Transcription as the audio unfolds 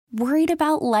Worried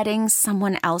about letting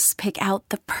someone else pick out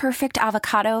the perfect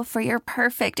avocado for your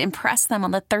perfect impress them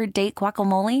on the third date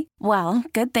guacamole? Well,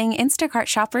 good thing Instacart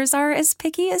shoppers are as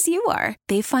picky as you are.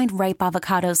 They find ripe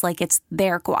avocados like it's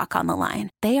their guac on the line.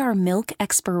 They are milk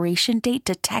expiration date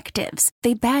detectives.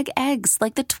 They bag eggs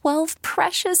like the 12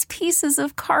 precious pieces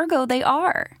of cargo they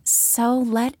are. So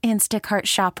let Instacart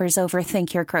shoppers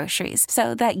overthink your groceries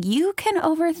so that you can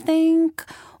overthink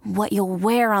what you'll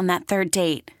wear on that third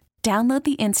date. Download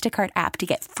the Instacart app to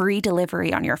get free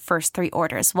delivery on your first 3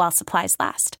 orders while supplies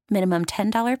last. Minimum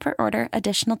 $10 per order.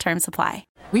 Additional terms apply.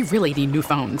 We really need new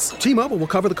phones. T-Mobile will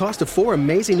cover the cost of 4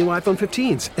 amazing new iPhone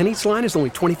 15s, and each line is only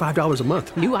 $25 a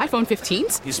month. New iPhone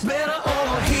 15s? It's better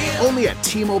over here. Only at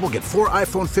T-Mobile, get 4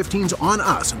 iPhone 15s on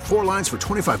us and 4 lines for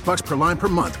 $25 per line per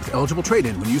month with eligible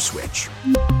trade-in when you switch.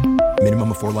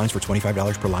 Minimum of 4 lines for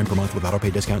 $25 per line per month with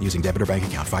autopay discount using debit or bank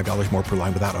account. $5 more per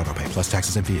line without autopay, plus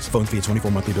taxes and fees. Phone fee at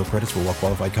 24 monthly bill credits for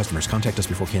well-qualified customers. Contact us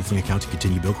before canceling account to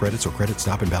continue bill credits or credit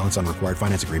stop and balance on required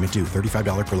finance agreement due.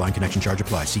 $35 per line connection charge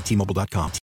applies. See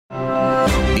T-Mobile.com.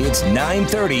 It's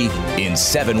 9:30 in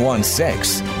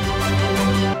 716.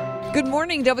 Good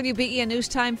morning, WBEN News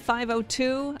Time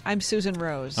 5:02. I'm Susan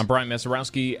Rose. I'm Brian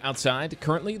Mazeroski outside,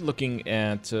 currently looking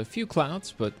at a few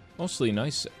clouds, but mostly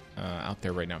nice out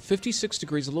there right now. 56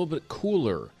 degrees, a little bit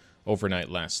cooler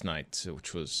overnight last night,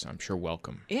 which was, I'm sure,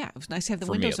 welcome. Yeah, it was nice to have the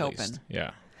For windows me, at open. least.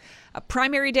 Yeah. A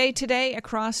primary day today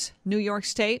across New York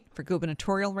State for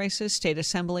gubernatorial races, state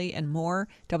assembly, and more.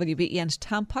 WBEN's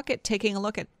Tom Puckett taking a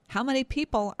look at how many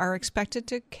people are expected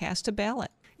to cast a ballot.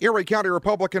 Erie County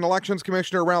Republican Elections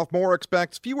Commissioner Ralph Moore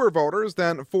expects fewer voters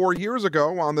than 4 years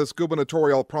ago on this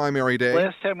gubernatorial primary day.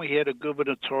 Last time we had a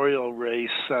gubernatorial race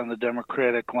on the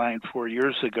Democratic line 4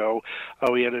 years ago,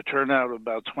 we had a turnout of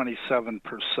about 27%.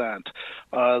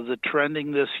 The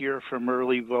trending this year from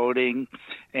early voting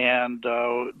and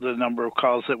the number of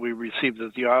calls that we received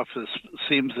at the office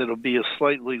seems it'll be a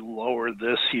slightly lower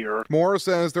this year. Moore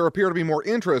says there appear to be more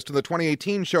interest in the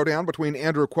 2018 showdown between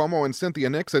Andrew Cuomo and Cynthia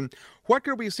Nixon. What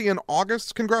could we see in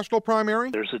August's congressional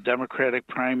primary? There's a Democratic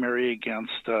primary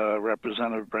against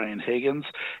Representative Brian Higgins,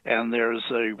 and there's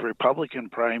a Republican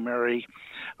primary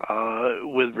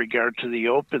with regard to the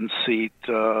open seat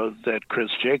that Chris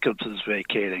Jacobs is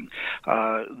vacating.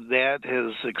 That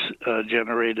has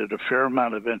generated a fair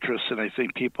amount of interest, and I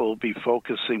think people will be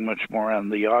focusing much more on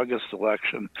the August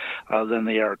election than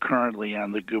they are currently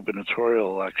on the gubernatorial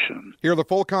election. Hear the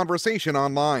full conversation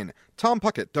online. Tom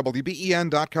Puckett,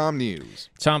 WBEN.com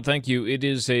News. Tom, thank you. It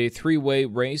is a 3-way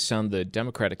race on the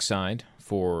Democratic side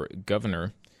for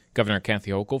governor. Governor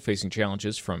Kathy Hochul facing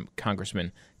challenges from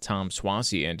Congressman Tom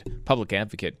Suozzi and public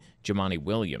advocate Jumaane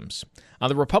Williams. On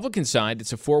the Republican side,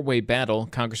 it's a 4-way battle.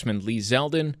 Congressman Lee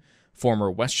Zeldin,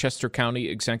 former Westchester County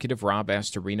Executive Rob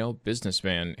Astorino,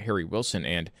 businessman Harry Wilson,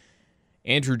 and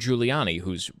Andrew Giuliani,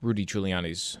 who's Rudy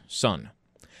Giuliani's son.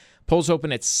 Polls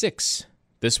open at 6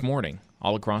 this morning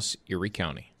all across Erie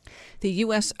County. The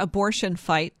U.S. abortion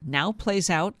fight now plays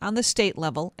out on the state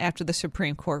level after the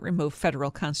Supreme Court removed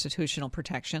federal constitutional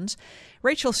protections.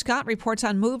 Rachel Scott reports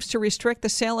on moves to restrict the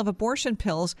sale of abortion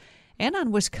pills and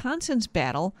on Wisconsin's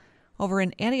battle over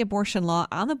an anti-abortion law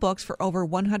on the books for over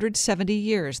 170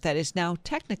 years that is now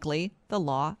technically the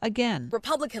law again.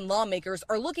 Republican lawmakers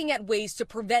are looking at ways to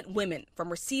prevent women from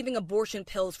receiving abortion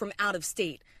pills from out of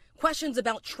state. Questions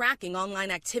about tracking online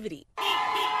activity.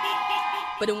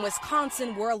 But in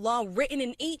Wisconsin, where a law written in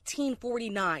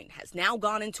 1849 has now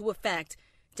gone into effect,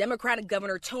 Democratic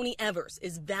Governor Tony Evers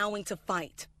is vowing to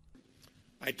fight.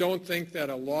 I don't think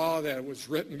that a law that was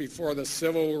written before the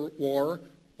Civil War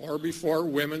or before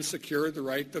women secured the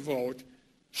right to vote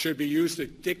should be used to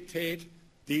dictate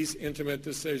these intimate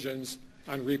decisions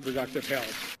on reproductive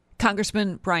health.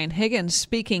 Congressman Brian Higgins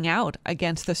speaking out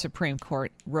against the Supreme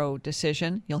Court Roe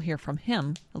decision. You'll hear from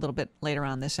him a little bit later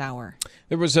on this hour.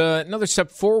 There was another step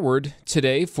forward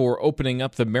today for opening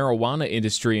up the marijuana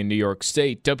industry in New York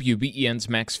State. WBEN's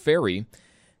Max Ferry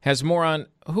has more on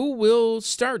who will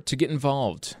start to get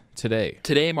involved today.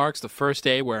 Today marks the first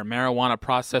day where marijuana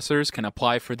processors can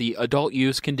apply for the Adult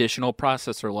Use Conditional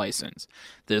Processor License.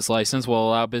 This license will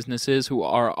allow businesses who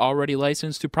are already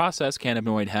licensed to process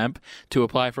cannabinoid hemp to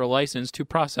apply for a license to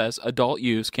process adult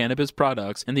use cannabis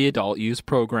products in the Adult Use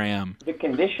Program. The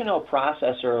Conditional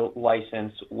Processor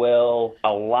License will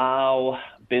allow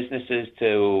businesses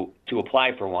to to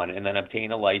apply for one and then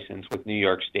obtain a license with New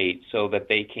York State so that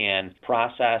they can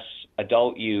process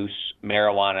adult use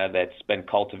marijuana that's been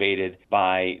cultivated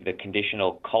by the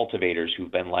conditional cultivators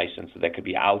who've been licensed. So that could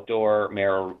be outdoor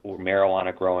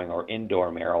marijuana growing or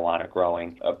indoor marijuana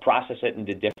growing. Process it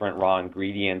into different raw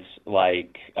ingredients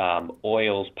like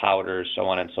oils, powders, so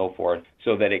on and so forth,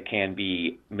 so that it can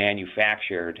be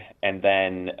manufactured and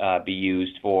then be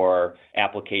used for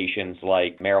applications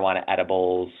like marijuana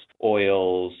edibles,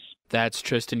 oils. That's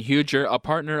Tristan Huger, a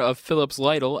partner of Phillips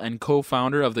Lytle and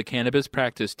co-founder of the Cannabis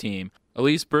Practice Team.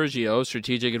 Aleece Burgio,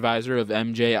 strategic advisor of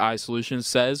MJI Solutions,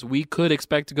 says we could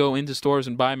expect to go into stores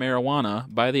and buy marijuana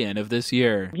by the end of this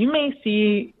year. You may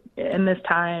see in this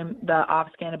time the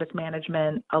Office of Cannabis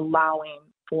Management allowing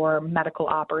for medical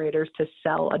operators to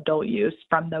sell adult use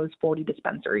from those 40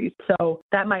 dispensaries. So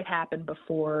that might happen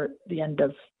before the end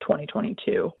of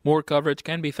 2022. More coverage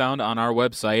can be found on our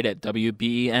website at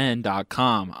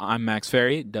WBEN.com. I'm Max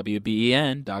Ferry,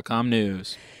 WBEN.com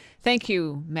News. Thank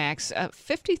you, Max. A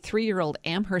 53-year-old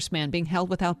Amherst man being held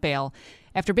without bail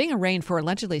after being arraigned for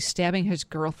allegedly stabbing his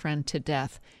girlfriend to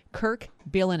death. Kirk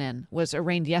Bielinen was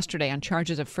arraigned yesterday on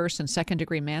charges of first and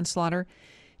second-degree manslaughter.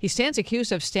 He stands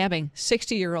accused of stabbing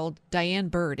 60-year-old Diane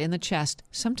Bird in the chest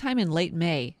sometime in late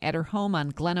May at her home on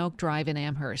Glen Oak Drive in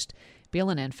Amherst.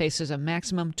 Bielinen faces a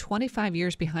maximum 25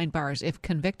 years behind bars if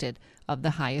convicted of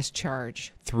the highest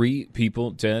charge. 3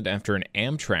 people dead after an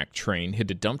Amtrak train hit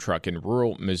a dump truck in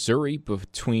rural Missouri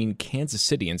between Kansas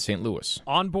City and St. Louis.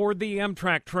 On board the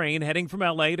Amtrak train heading from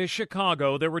L.A. to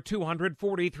Chicago, there were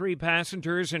 243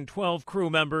 passengers and 12 crew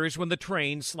members when the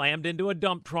train slammed into a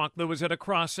dump truck that was at a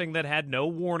crossing that had no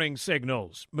warning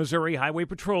signals. Missouri Highway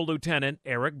Patrol Lieutenant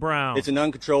Eric Brown. It's an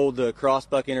uncontrolled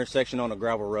crossbuck intersection on a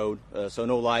gravel road, so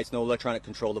no lights, no electronic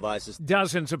control devices.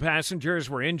 Dozens of passengers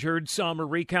were injured. Some are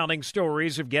recounting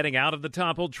stories of getting out of the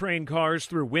toppled train cars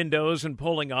through windows and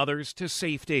pulling others to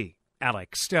safety.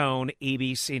 Alex Stone,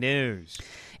 ABC News.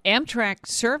 Amtrak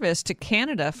service to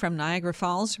Canada from Niagara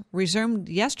Falls resumed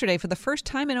yesterday for the first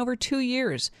time in over 2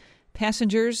 years.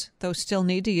 Passengers, though, still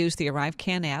need to use the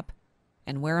ArriveCan app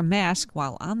and wear a mask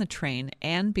while on the train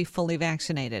and be fully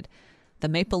vaccinated. The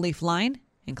Maple Leaf line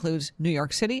includes New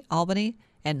York City, Albany,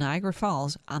 and Niagara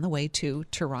Falls on the way to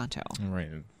Toronto. All right.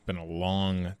 It's been a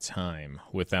long time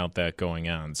without that going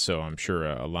on, so I'm sure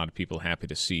a lot of people happy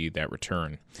to see that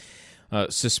return.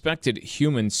 Suspected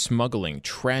human smuggling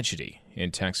tragedy in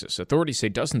Texas. Authorities say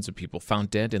dozens of people found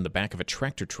dead in the back of a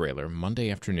tractor trailer Monday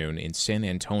afternoon in San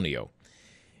Antonio.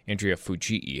 Andrea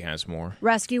Fujii has more.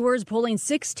 Rescuers pulling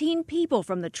 16 people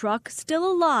from the truck still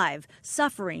alive,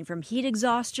 suffering from heat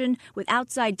exhaustion with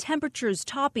outside temperatures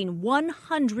topping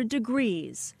 100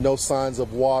 degrees. No signs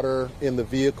of water in the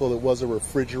vehicle. It wasn't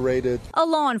refrigerated. A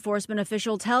law enforcement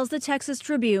official tells the Texas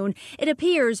Tribune it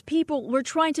appears people were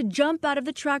trying to jump out of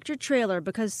the tractor trailer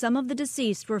because some of the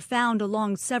deceased were found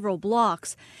along several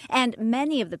blocks, and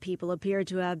many of the people appear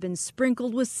to have been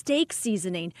sprinkled with steak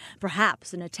seasoning,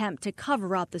 perhaps an attempt to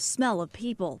cover up the smell of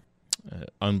people.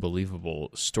 Unbelievable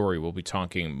story we'll be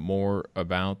talking more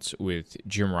about with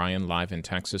Jim Ryan live in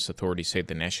Texas. Authorities say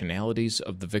the nationalities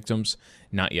of the victims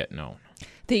not yet known.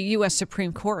 The U.S.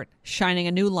 Supreme Court shining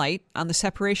a new light on the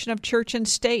separation of church and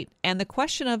state and the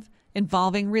question of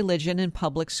involving religion in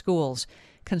public schools.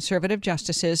 Conservative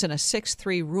justices in a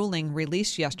 6-3 ruling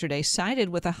released yesterday sided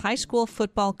with a high school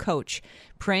football coach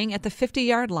praying at the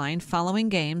 50-yard line following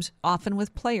games, often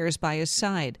with players by his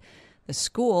side. The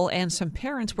school and some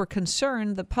parents were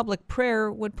concerned the public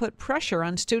prayer would put pressure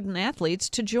on student athletes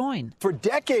to join. For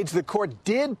decades, the court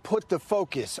did put the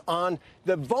focus on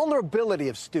the vulnerability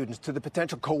of students to the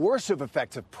potential coercive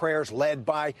effects of prayers led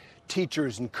by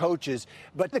teachers and coaches.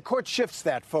 But the court shifts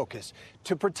that focus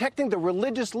to protecting the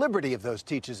religious liberty of those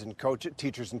teachers and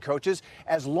coaches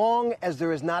as long as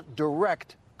there is not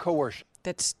direct coercion.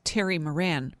 That's Terry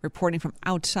Moran reporting from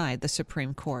outside the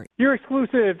Supreme Court. Your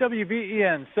exclusive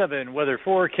WBEN 7 weather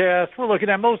forecast. We're looking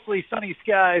at mostly sunny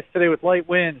skies today with light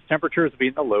winds. Temperatures will be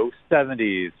in the low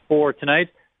 70s. For tonight,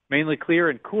 mainly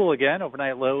clear and cool again.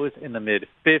 Overnight lows in the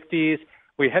mid-50s.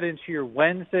 We head into your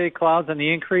Wednesday, clouds on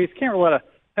the increase. Can't rule out a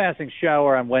passing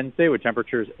shower on Wednesday with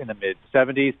temperatures in the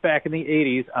mid-70s. Back in the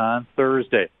 80s on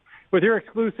Thursday. With your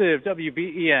exclusive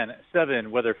WBEN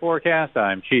 7 weather forecast,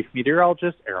 I'm Chief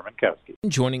Meteorologist Aaron Minkowski.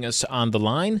 Joining us on the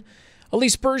line,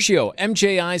 Aleece Burgio,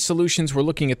 MJI Solutions. We're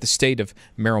looking at the state of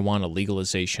marijuana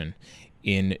legalization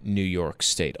in New York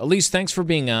State. Aleece, thanks for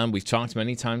being on. We've talked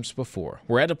many times before.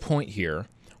 We're at a point here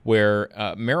where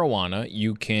marijuana,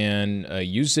 you can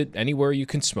use it anywhere you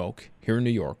can smoke here in New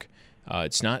York.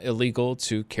 It's not illegal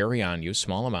to carry on use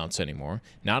small amounts anymore.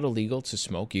 Not illegal to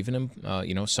smoke even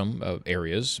in some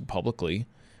areas publicly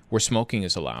where smoking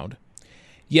is allowed.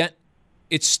 Yet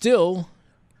it still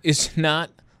is not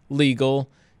legal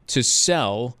to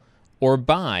sell or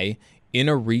buy in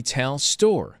a retail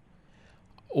store.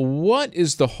 What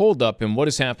is the holdup and what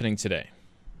is happening today?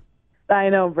 I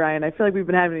know, Brian. I feel like we've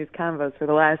been having these convos for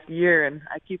the last year, and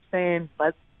I keep saying,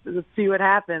 let's see what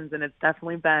happens, and it's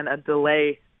definitely been a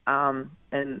delay, and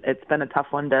it's been a tough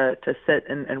one to sit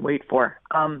and wait for.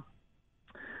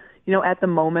 At the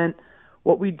moment,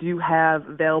 what we do have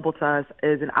available to us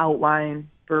is an outline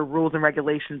for rules and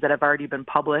regulations that have already been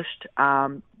published.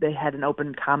 They had an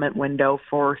open comment window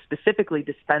for specifically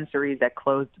dispensaries that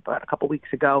closed about a couple weeks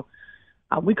ago.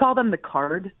 We call them the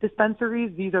card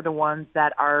dispensaries. These are the ones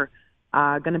that are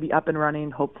going to be up and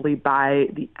running hopefully by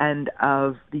the end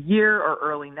of the year or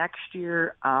early next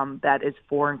year. That is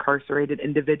for incarcerated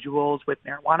individuals with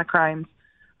marijuana crimes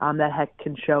that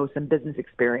can show some business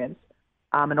experience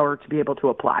in order to be able to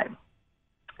apply.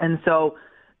 And so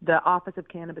the Office of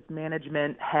Cannabis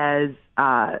Management has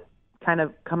kind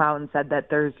of come out and said that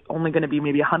there's only going to be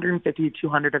maybe 150 to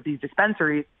 200 of these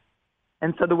dispensaries.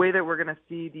 And so the way that we're going to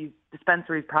see these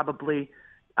dispensaries probably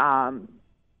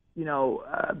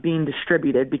being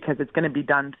distributed, because it's going to be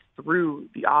done through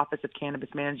the Office of Cannabis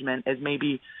Management, is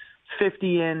maybe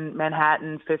 50 in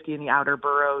Manhattan, 50 in the outer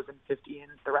boroughs, and 50 in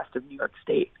the rest of New York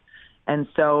State. And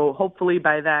so hopefully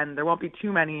by then there won't be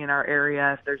too many in our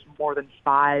area. If there's more than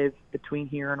 5 between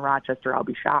here and Rochester, I'll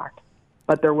be shocked.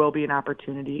 But there will be an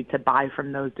opportunity to buy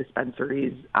from those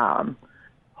dispensaries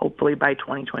hopefully by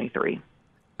 2023.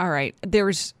 All right.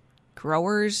 There's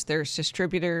growers, there's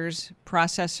distributors,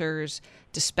 processors,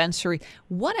 dispensary.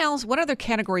 What else? What other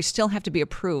categories still have to be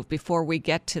approved before we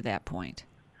get to that point?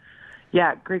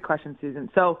 Yeah, great question, Susan.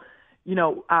 So,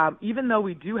 even though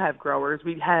we do have growers,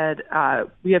 we have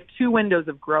 2 windows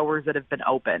of growers that have been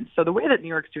open. So the way that New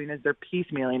York's doing is they're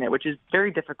piecemealing it, which is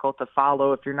very difficult to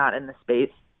follow if you're not in the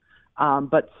space.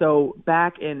 But so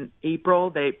back in April,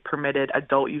 they permitted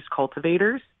adult use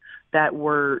cultivators that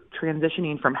were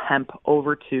transitioning from hemp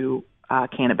over to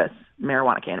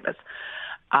marijuana cannabis.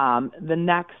 The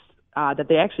next that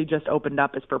they actually just opened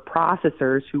up is for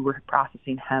processors who were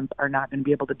processing hemp are not going to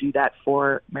be able to do that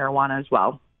for marijuana as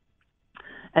well.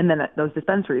 And then those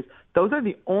dispensaries, those are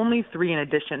the only 3 in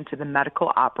addition to the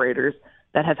medical operators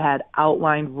that have had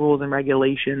outlined rules and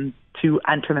regulations to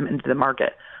enter them into the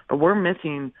market. But we're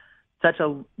missing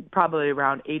probably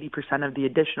around 80% of the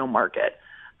additional market.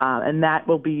 And that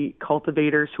will be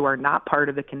cultivators who are not part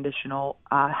of the conditional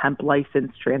hemp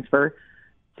license transfer.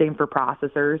 Same for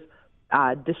processors,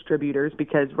 distributors,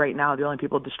 because right now the only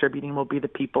people distributing will be the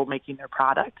people making their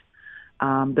product.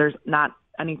 There's not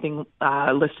anything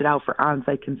listed out for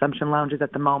on-site consumption lounges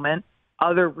at the moment.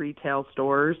 Other retail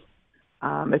stores,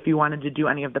 if you wanted to do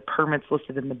any of the permits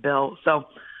listed in the bill. So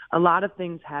a lot of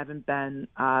things haven't been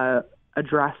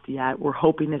addressed yet. We're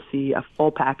hoping to see a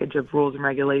full package of rules and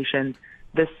regulations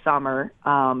this summer.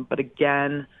 But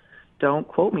again, don't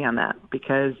quote me on that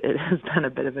because it has been a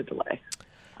bit of a delay.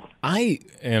 I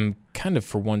am kind of,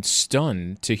 for once,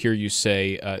 stunned to hear you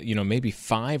say, maybe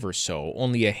 5 or so,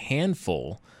 only a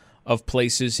handful of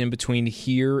places in between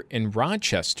here and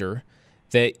Rochester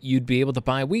that you'd be able to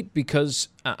buy wheat, because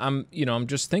I'm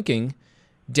just thinking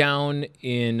down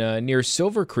in near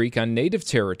Silver Creek on Native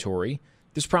territory,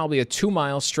 there's probably a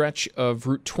 2-mile stretch of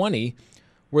Route 20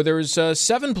 where there's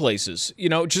 7 places,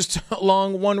 just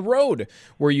along one road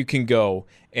where you can go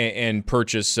and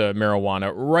purchase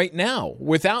marijuana right now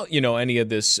without, any of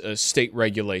this state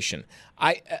regulation.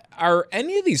 Are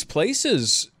any of these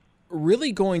places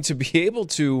really going to be able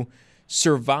to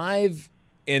survive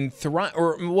and thrive?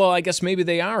 Or, well, I guess maybe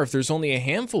they are if there's only a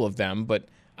handful of them, but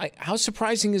how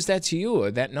surprising is that to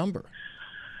you, that number?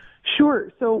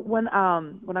 Sure. So when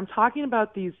I'm talking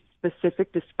about these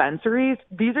specific dispensaries,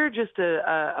 these are just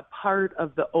a part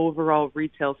of the overall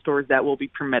retail stores that will be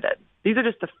permitted. These are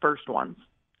just the first ones.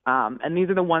 And these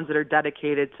are the ones that are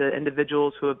dedicated to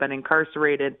individuals who have been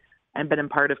incarcerated and been in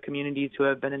part of communities who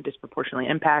have been disproportionately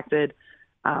impacted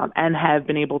and have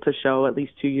been able to show at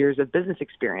least 2 years of business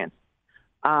experience.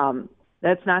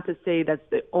 That's not to say that's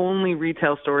the only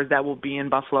retail stores that will be in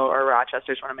Buffalo or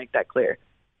Rochester. I just want to make that clear.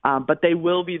 But they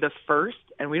will be the first,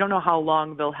 and we don't know how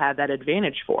long they'll have that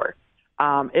advantage for.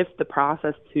 If the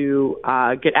process to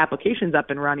get applications up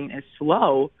and running is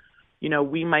slow,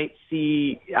 we might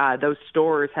see those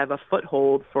stores have a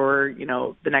foothold for,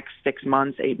 the next 6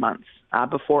 months, 8 months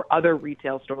before other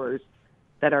retail stores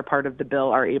that are part of the bill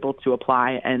are able to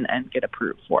apply and get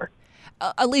approved for.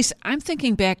 Aleece, I'm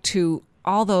thinking back to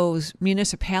all those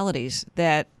municipalities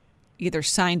that either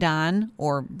signed on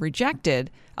or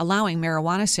rejected allowing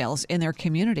marijuana sales in their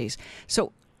communities.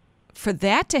 So for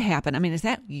that to happen, I mean, is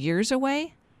that years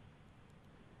away?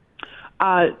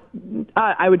 I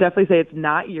would definitely say it's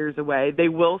not years away. They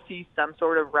will see some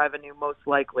sort of revenue most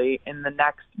likely in the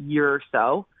next year or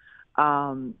so.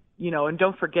 And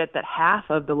don't forget that half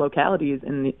of the localities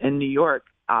in New York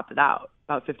opted out,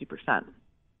 about 50%.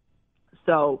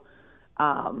 So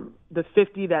the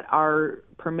 50 that are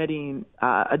permitting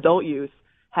adult use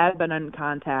have been in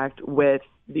contact with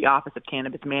the Office of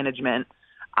Cannabis Management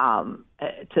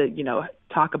to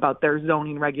talk about their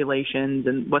zoning regulations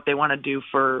and what they want to do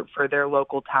for their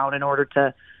local town in order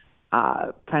to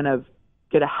kind of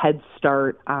get a head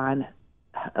start on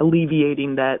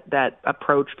alleviating that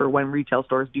approach for when retail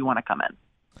stores do want to come in.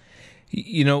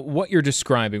 What you're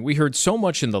describing, we heard so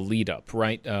much in the lead up,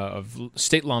 right, of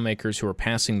state lawmakers who are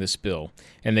passing this bill,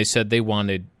 and they said they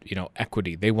wanted,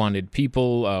 equity. They wanted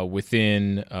people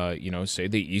within, say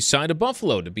the east side of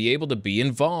Buffalo to be able to be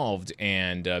involved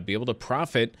and be able to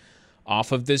profit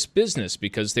off of this business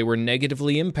because they were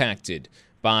negatively impacted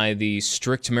by the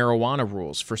strict marijuana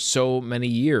rules for so many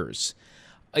years.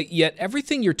 Yet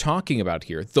everything you're talking about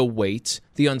here, the wait,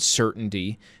 the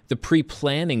uncertainty, the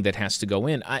pre-planning that has to go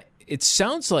in, it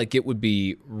sounds like it would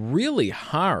be really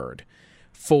hard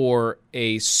for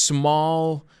a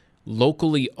small,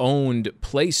 locally owned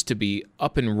place to be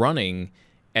up and running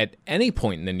at any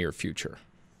point in the near future.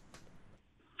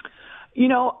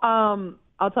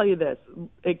 I'll tell you this.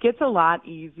 It gets a lot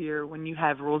easier when you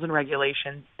have rules and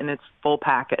regulations in its full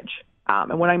package.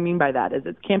 And what I mean by that is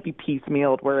it can't be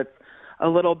piecemealed where it's a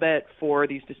little bit for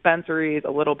these dispensaries,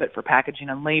 a little bit for packaging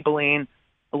and labeling,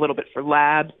 a little bit for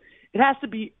labs. It has to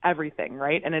be everything,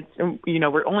 right? And it's,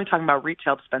 we're only talking about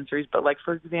retail dispensaries, but like,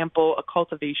 for example, a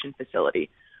cultivation facility.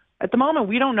 At the moment,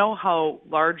 we don't know how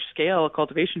large scale a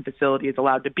cultivation facility is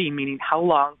allowed to be, meaning how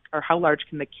large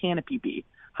can the canopy be?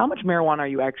 How much marijuana are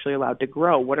you actually allowed to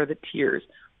grow? What are the tiers?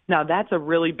 Now, that's a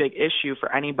really big issue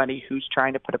for anybody who's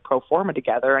trying to put a pro forma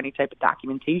together, any type of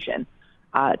documentation,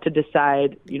 to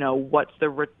decide, what's the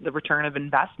return of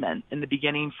investment in the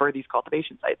beginning for these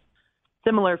cultivation sites.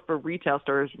 Similar for retail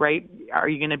stores, right? Are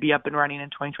you going to be up and running in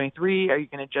 2023? Are you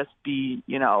going to just be,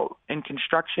 in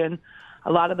construction?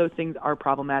 A lot of those things are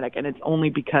problematic, and it's only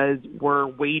because we're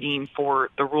waiting for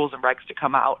the rules and regs to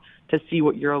come out to see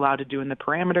what you're allowed to do in the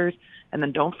parameters. And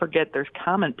then don't forget there's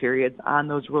comment periods on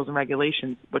those rules and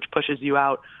regulations, which pushes you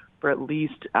out for at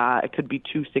least, it could be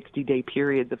 2 60-day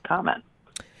periods of comment.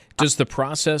 Does the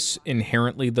process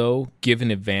inherently, though, give an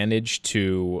advantage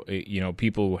to,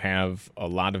 people who have a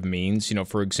lot of means?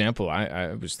 For example,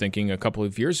 I was thinking a couple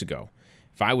of years ago,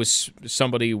 if I was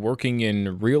somebody working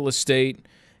in real estate,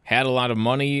 had a lot of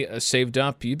money saved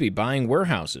up, you'd be buying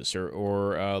warehouses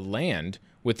or land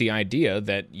with the idea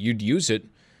that you'd use it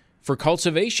for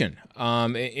cultivation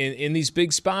in these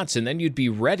big spots, and then you'd be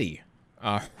ready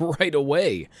right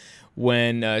away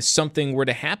when something were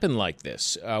to happen like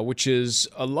this, which is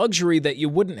a luxury that you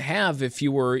wouldn't have if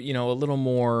you were, a little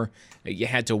more, you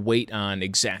had to wait on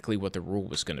exactly what the rule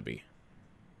was going to be.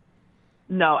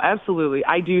 No, absolutely.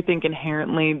 I do think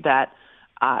inherently that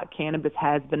cannabis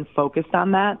has been focused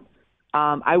on that.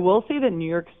 I will say that New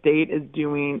York State is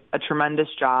doing a tremendous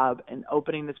job in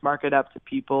opening this market up to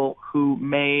people who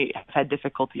may have had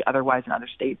difficulty otherwise in other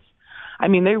states. I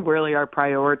mean, they really are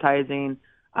prioritizing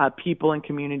people and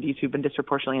communities who've been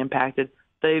disproportionately impacted.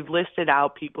 They've listed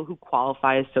out people who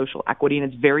qualify as social equity,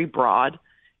 and it's very broad.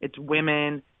 It's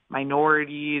women,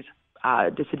 minorities,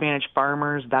 disadvantaged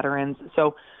farmers, veterans.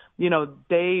 So,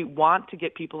 they want to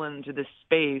get people into this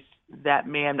space that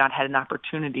may have not had an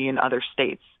opportunity in other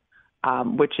states,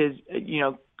 which is,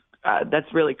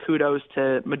 that's really kudos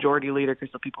to Majority Leader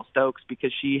Crystal Peoples-Stokes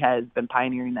because she has been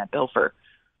pioneering that bill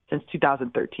since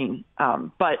 2013.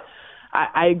 But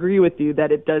I agree with you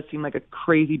that it does seem like a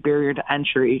crazy barrier to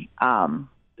entry,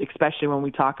 especially when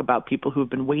we talk about people who've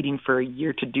been waiting for a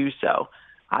year to do so.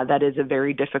 That is a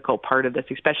very difficult part of this,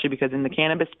 especially because in the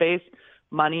cannabis space,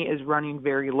 money is running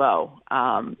very low.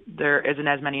 There isn't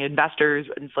as many investors.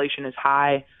 Inflation is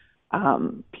high.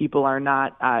 People are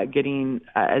not getting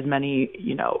as many,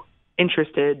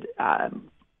 interested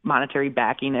monetary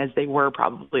backing as they were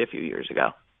probably a few years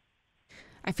ago.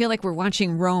 I feel like we're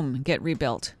watching Rome get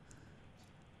rebuilt.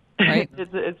 Right?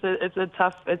 It's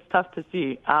tough to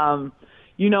see.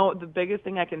 The biggest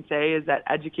thing I can say is that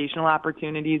educational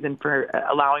opportunities and for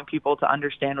allowing people to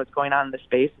understand what's going on in the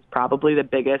space is probably the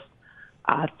biggest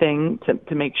thing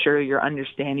to make sure you're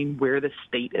understanding where the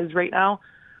state is right now.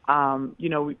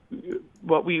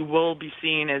 What we will be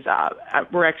seeing is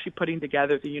we're actually putting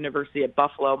together the University at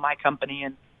Buffalo, my company,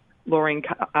 and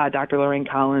Dr. Lorraine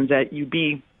Collins at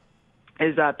UB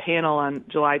is a panel on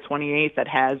July 28th that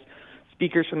has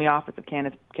speakers from the Office of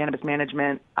Cannabis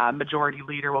Management. Majority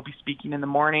Leader will be speaking in the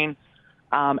morning,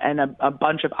 and a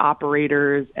bunch of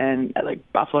operators and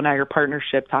like Buffalo Niagara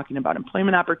Partnership talking about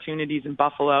employment opportunities in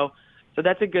Buffalo. So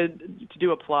that's to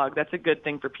do a plug. That's a good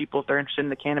thing for people if they're interested in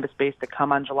the cannabis space to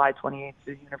come on July 28th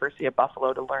to the University of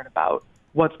Buffalo to learn about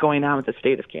what's going on with the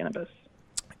state of cannabis.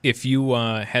 If you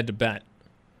had to bet,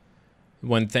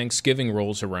 when Thanksgiving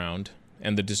rolls around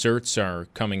and the desserts are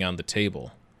coming on the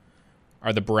table,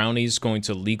 are the brownies going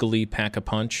to legally pack a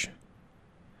punch?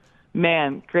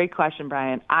 Man, great question,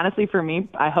 Brian. Honestly, for me,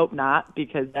 I hope not,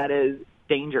 because that is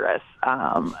dangerous.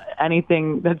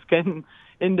 Anything that's getting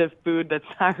into food that's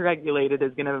not regulated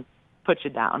is going to put you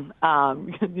down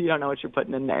because you don't know what you're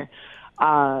putting in there.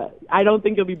 I don't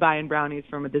think you'll be buying brownies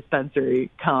from a dispensary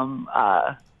come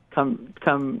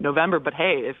November. But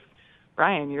hey, if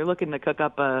Brian, you're looking to cook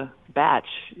up a batch,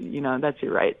 that's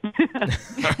your right.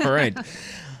 All right.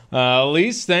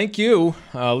 Aleece, thank you.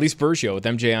 Aleece Burgio with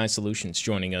MJI Solutions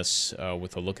joining us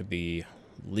with a look at the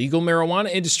legal marijuana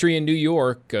industry in New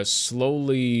York,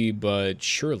 slowly but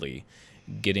surely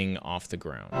getting off the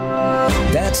ground.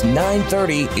 That's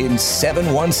 9:30 in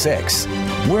 716.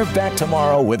 We're back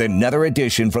tomorrow with another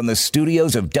edition from the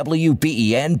studios of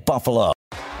WBEN Buffalo.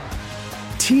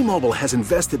 T-Mobile has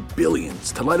invested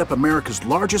billions to light up America's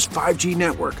largest 5G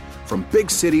network, from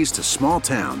big cities to small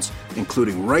towns,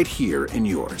 including right here in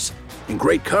yours. And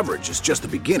great coverage is just the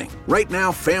beginning. Right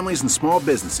now, families and small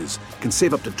businesses can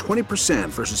save up to 20%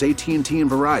 versus AT&T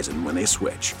and Verizon when they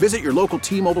switch. Visit your local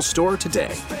T-Mobile store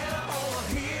today.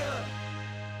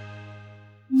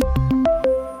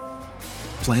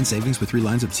 Plan savings with 3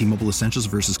 lines of T-Mobile Essentials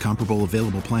versus comparable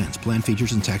available plans. Plan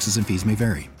features and taxes and fees may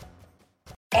vary.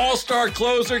 All-star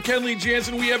closer Kenley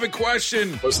Jansen, we have a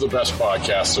question. What's the best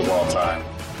podcast of all time?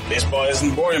 Baseball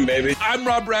isn't boring, baby. I'm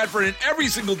Rob Bradford, and every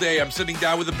single day I'm sitting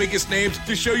down with the biggest names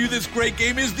to show you this great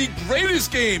game is the greatest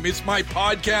game. It's my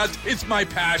podcast. It's my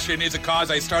passion. It's a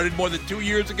cause I started more than 2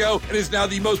 years ago and is now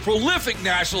the most prolific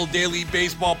national daily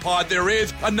baseball pod there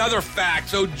is. Another fact.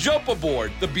 So jump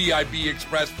aboard the BIB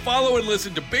Express. Follow and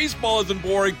listen to Baseball Isn't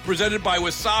Boring, presented by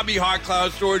Wasabi Hot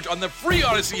Cloud Storage on the free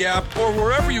Odyssey app or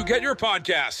wherever you get your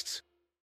podcasts.